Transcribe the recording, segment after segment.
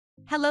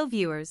Hello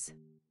viewers.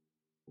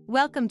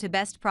 Welcome to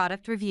Best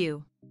Product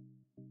Review.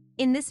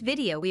 In this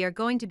video we are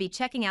going to be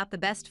checking out the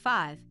best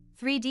 5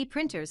 3D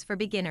printers for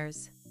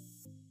beginners.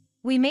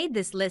 We made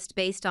this list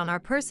based on our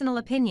personal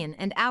opinion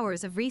and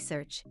hours of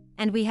research,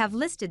 and we have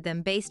listed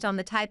them based on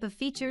the type of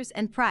features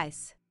and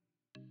price.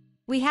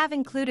 We have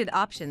included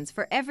options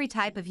for every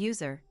type of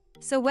user,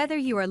 so whether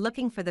you are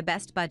looking for the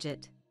best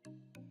budget.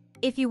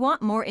 If you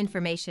want more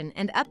information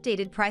and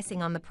updated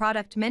pricing on the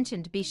product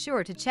mentioned, be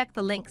sure to check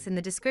the links in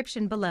the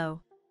description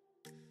below.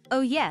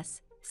 Oh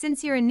yes,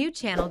 since you're a new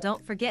channel,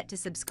 don't forget to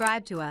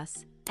subscribe to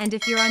us, and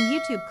if you're on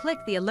YouTube, click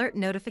the alert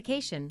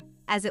notification,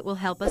 as it will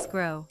help us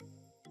grow.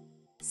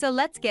 So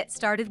let's get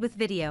started with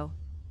video.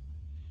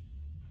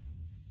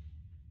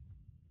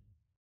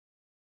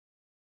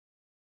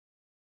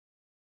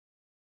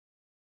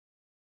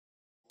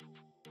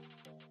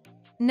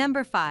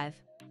 Number 5.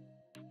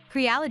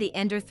 Creality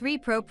Ender 3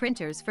 Pro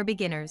Printers for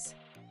Beginners.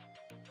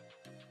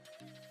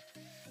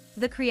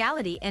 The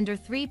Creality Ender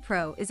 3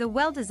 Pro is a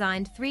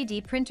well-designed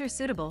 3D printer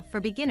suitable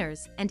for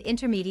beginners and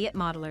intermediate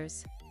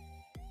modelers.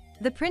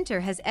 The printer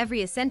has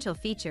every essential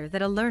feature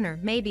that a learner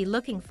may be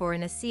looking for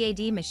in a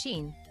CAD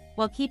machine,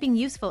 while keeping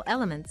useful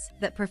elements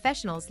that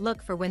professionals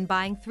look for when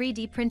buying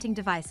 3D printing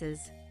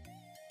devices.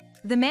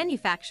 The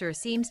manufacturer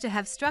seems to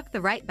have struck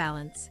the right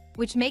balance,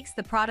 which makes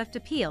the product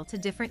appeal to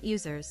different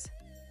users.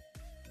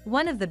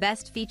 One of the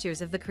best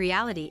features of the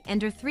Creality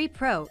Ender 3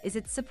 Pro is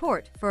its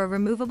support for a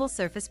removable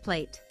surface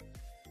plate.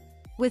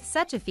 With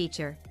such a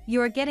feature,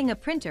 you are getting a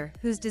printer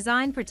whose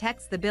design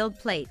protects the build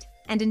plate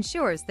and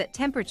ensures that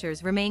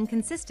temperatures remain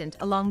consistent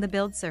along the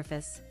build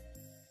surface.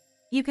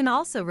 You can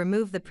also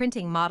remove the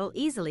printing model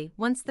easily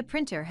once the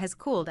printer has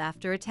cooled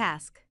after a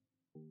task.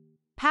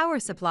 Power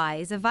supply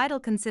is a vital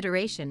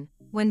consideration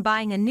when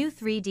buying a new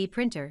 3D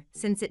printer,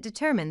 since it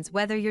determines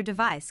whether your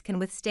device can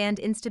withstand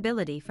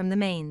instability from the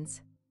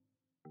mains.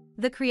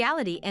 The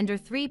Creality Ender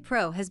 3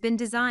 Pro has been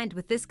designed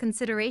with this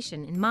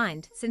consideration in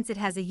mind, since it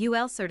has a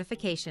UL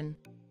certification.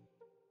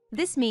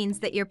 This means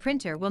that your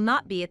printer will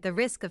not be at the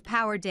risk of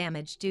power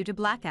damage due to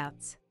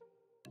blackouts.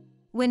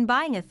 When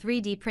buying a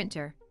 3D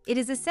printer, it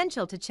is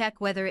essential to check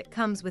whether it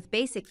comes with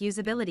basic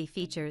usability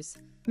features,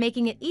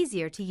 making it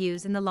easier to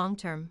use in the long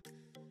term.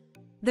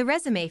 The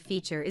resume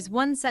feature is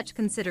one such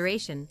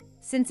consideration,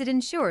 since it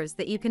ensures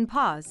that you can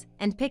pause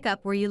and pick up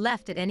where you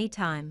left at any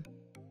time.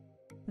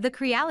 The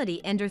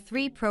Creality Ender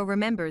 3 Pro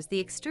remembers the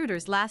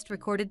extruder's last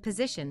recorded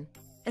position,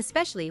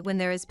 especially when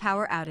there is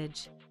power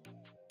outage.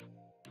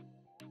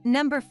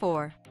 Number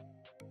 4.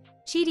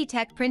 QIDI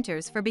Tech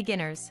Printers for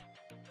Beginners.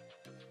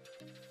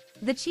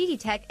 The QIDI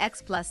Tech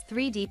X Plus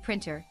 3D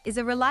printer is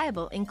a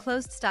reliable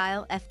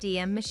enclosed-style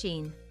FDM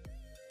machine.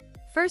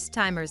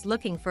 First-timers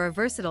looking for a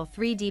versatile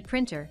 3D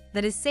printer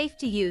that is safe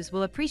to use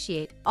will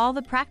appreciate all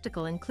the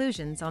practical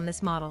inclusions on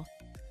this model.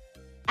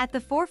 At the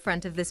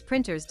forefront of this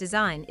printer's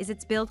design is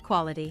its build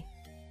quality.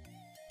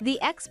 The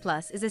X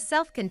Plus is a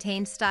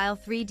self-contained style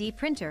 3D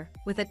printer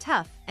with a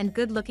tough and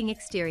good-looking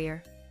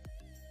exterior.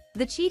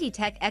 The QIDI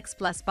Tech X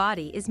Plus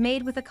body is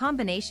made with a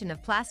combination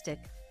of plastic,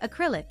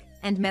 acrylic,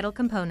 and metal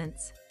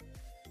components.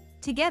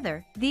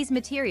 Together, these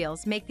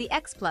materials make the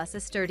X Plus a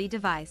sturdy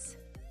device.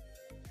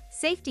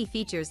 Safety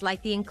features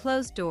like the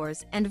enclosed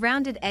doors and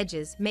rounded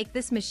edges make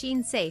this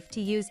machine safe to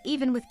use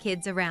even with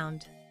kids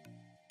around.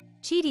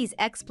 QIDI's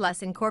X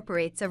Plus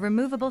incorporates a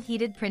removable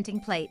heated printing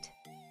plate.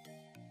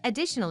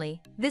 Additionally,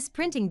 this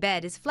printing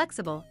bed is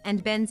flexible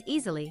and bends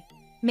easily,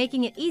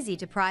 making it easy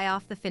to pry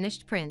off the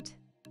finished print.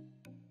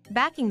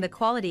 Backing the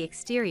quality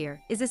exterior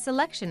is a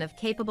selection of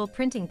capable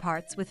printing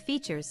parts with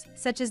features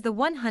such as the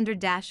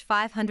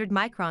 100-500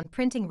 micron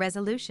printing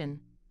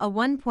resolution, a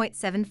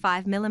 1.75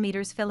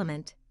 mm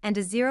filament, and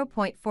a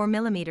 0.4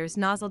 mm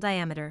nozzle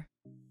diameter.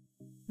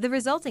 The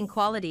resulting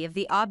quality of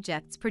the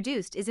objects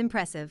produced is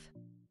impressive.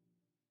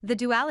 The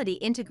duality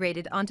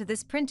integrated onto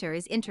this printer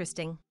is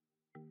interesting.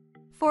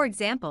 For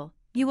example,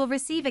 you will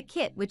receive a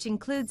kit which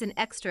includes an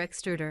extra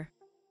extruder.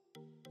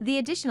 The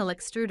additional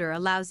extruder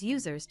allows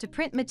users to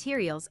print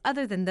materials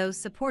other than those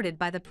supported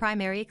by the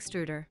primary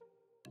extruder.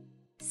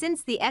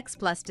 Since the X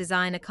Plus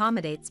design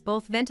accommodates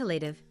both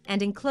ventilative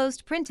and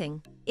enclosed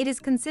printing, it is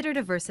considered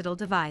a versatile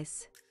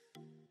device.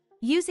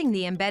 Using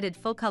the embedded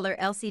full-color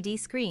LCD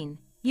screen,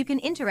 you can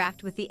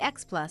interact with the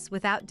X Plus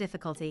without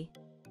difficulty.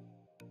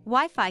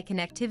 Wi-Fi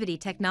connectivity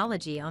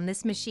technology on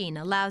this machine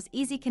allows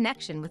easy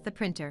connection with the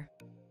printer.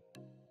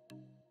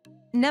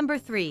 Number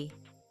 3.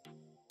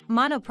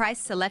 Monoprice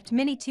Select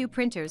Mini 2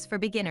 Printers for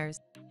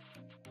Beginners.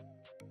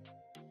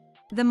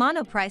 The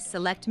Monoprice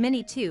Select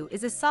Mini 2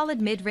 is a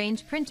solid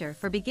mid-range printer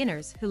for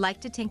beginners who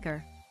like to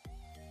tinker.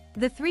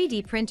 The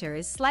 3D printer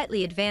is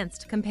slightly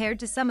advanced compared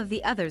to some of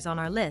the others on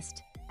our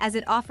list, as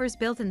it offers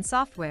built-in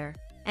software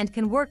and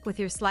can work with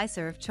your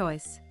slicer of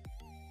choice.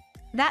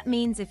 That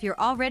means if you're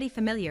already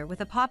familiar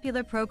with a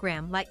popular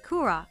program like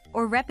QIDI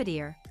or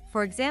Repetier,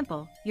 for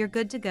example, you're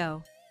good to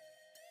go.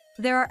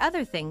 There are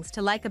other things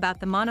to like about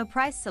the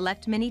Monoprice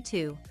Select Mini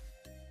 2.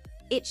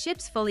 It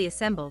ships fully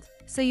assembled,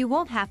 so you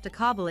won't have to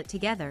cobble it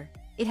together.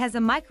 It has a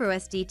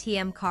microSD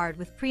TM card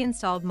with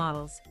pre-installed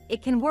models.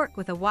 It can work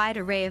with a wide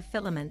array of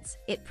filaments.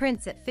 It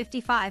prints at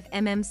 55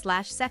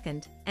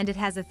 mm/second, and it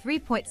has a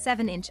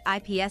 3.7-inch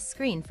IPS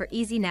screen for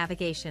easy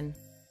navigation.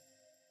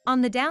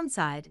 On the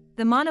downside,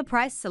 the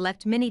Monoprice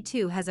Select Mini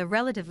 2 has a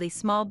relatively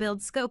small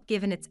build scope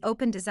given its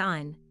open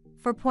design,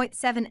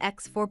 4.7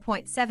 x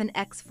 4.7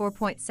 x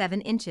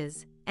 4.7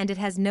 inches, and it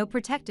has no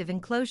protective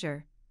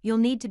enclosure. You'll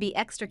need to be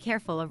extra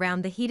careful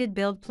around the heated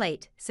build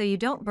plate so you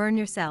don't burn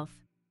yourself.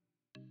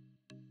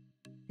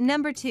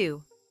 Number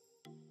 2.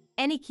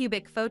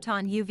 AnyCubic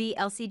Photon UV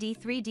LCD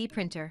 3D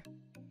Printer.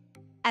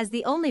 As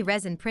the only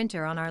resin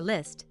printer on our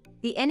list,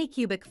 the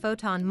AnyCubic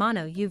Photon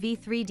Mono UV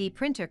 3D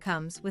printer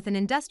comes with an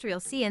industrial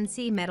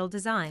CNC metal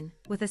design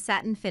with a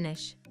satin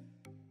finish.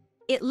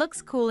 It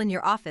looks cool in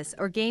your office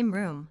or game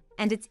room,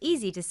 and it's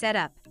easy to set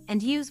up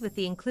and use with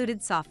the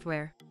included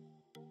software.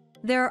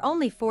 There are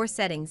only 4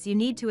 settings you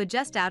need to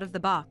adjust out of the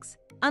box,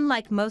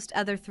 unlike most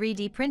other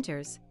 3D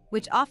printers,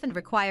 which often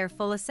require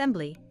full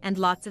assembly and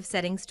lots of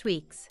settings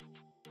tweaks.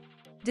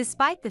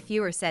 Despite the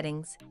fewer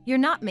settings, you're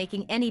not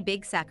making any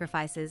big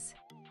sacrifices.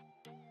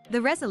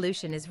 The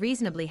resolution is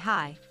reasonably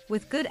high,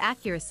 with good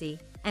accuracy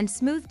and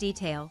smooth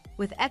detail,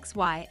 with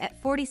XY at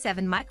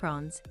 47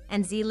 microns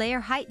and Z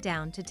layer height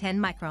down to 10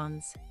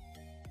 microns.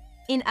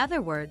 In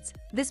other words,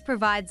 this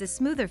provides a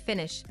smoother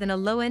finish than a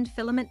low-end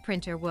filament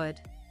printer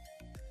would.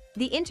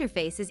 The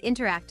interface is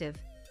interactive,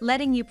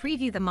 letting you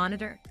preview the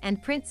monitor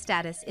and print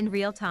status in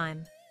real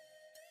time.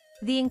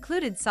 The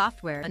included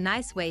software is a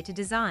nice way to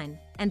design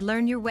and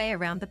learn your way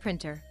around the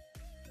printer.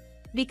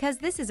 Because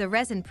this is a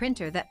resin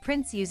printer that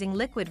prints using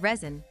liquid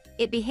resin,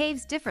 it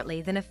behaves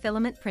differently than a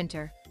filament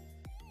printer.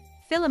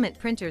 Filament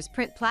printers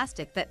print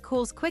plastic that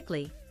cools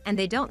quickly, and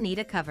they don't need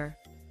a cover.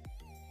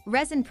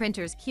 Resin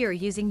printers cure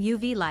using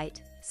UV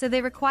light, so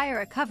they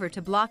require a cover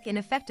to block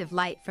ineffective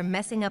light from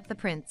messing up the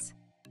prints.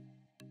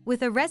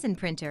 With a resin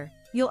printer,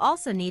 you'll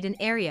also need an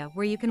area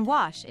where you can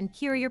wash and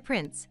cure your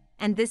prints,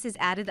 and this is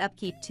added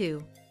upkeep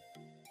too.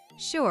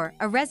 Sure,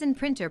 a resin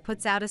printer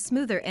puts out a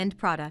smoother end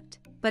product,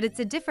 but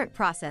it's a different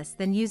process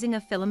than using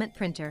a filament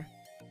printer.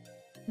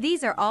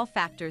 These are all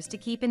factors to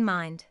keep in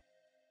mind.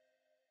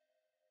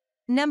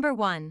 Number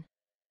 1.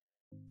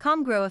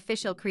 Comgrow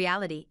Official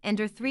Creality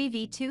Ender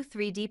 3v2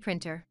 3D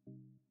Printer.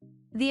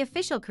 The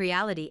official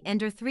Creality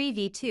Ender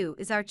 3v2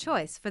 is our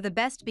choice for the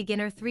best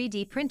beginner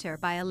 3D printer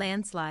by a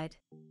landslide.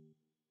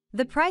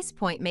 The price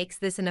point makes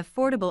this an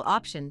affordable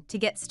option to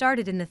get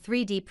started in the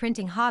 3D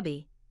printing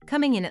hobby,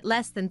 coming in at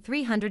less than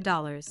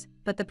 $300,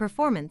 but the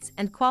performance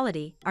and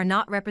quality are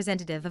not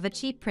representative of a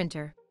cheap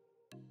printer.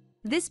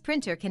 This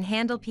printer can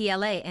handle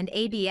PLA and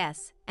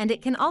ABS, and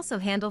it can also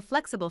handle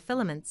flexible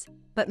filaments,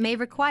 but may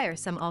require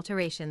some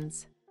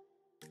alterations.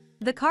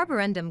 The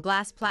carborundum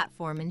glass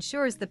platform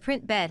ensures the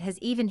print bed has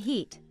even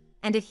heat,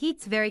 and it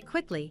heats very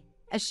quickly,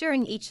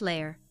 assuring each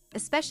layer,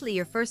 especially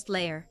your first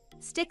layer,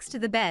 sticks to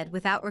the bed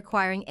without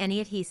requiring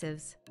any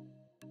adhesives.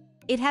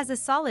 It has a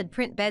solid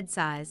print bed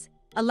size,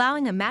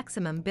 allowing a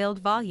maximum build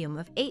volume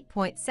of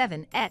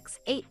 8.7 x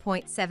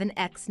 8.7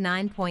 x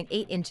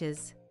 9.8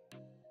 inches.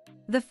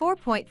 The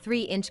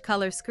 4.3-inch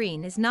color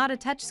screen is not a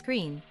touch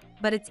screen,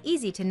 but it's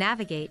easy to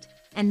navigate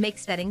and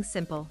makes settings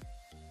simple.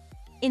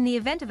 In the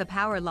event of a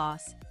power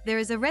loss, there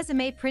is a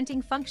resume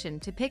printing function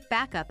to pick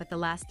back up at the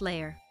last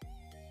layer.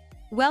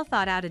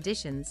 Well-thought-out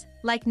additions,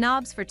 like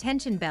knobs for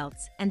tension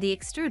belts and the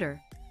extruder,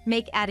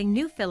 make adding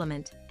new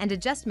filament and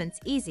adjustments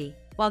easy,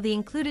 while the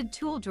included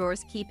tool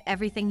drawers keep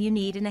everything you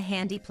need in a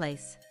handy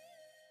place.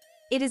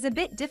 It is a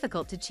bit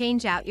difficult to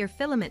change out your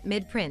filament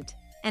mid-print,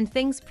 and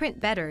things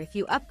print better if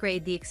you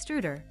upgrade the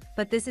extruder,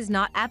 but this is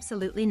not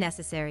absolutely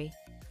necessary.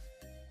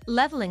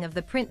 Leveling of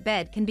the print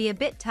bed can be a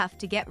bit tough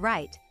to get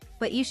right,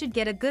 but you should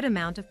get a good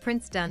amount of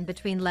prints done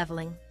between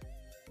leveling.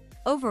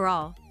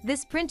 Overall,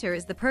 this printer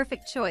is the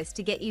perfect choice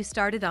to get you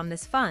started on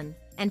this fun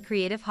and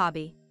creative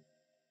hobby.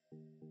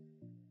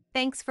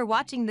 Thanks for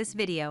watching this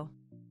video.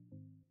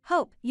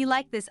 Hope you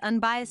like this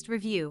unbiased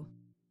review.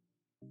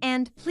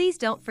 And please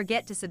don't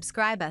forget to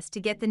subscribe us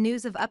to get the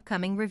news of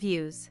upcoming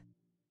reviews.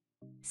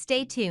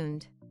 Stay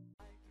tuned.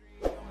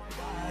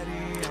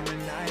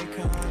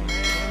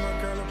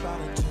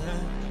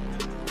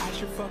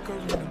 Fuck her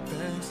in the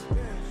Benz.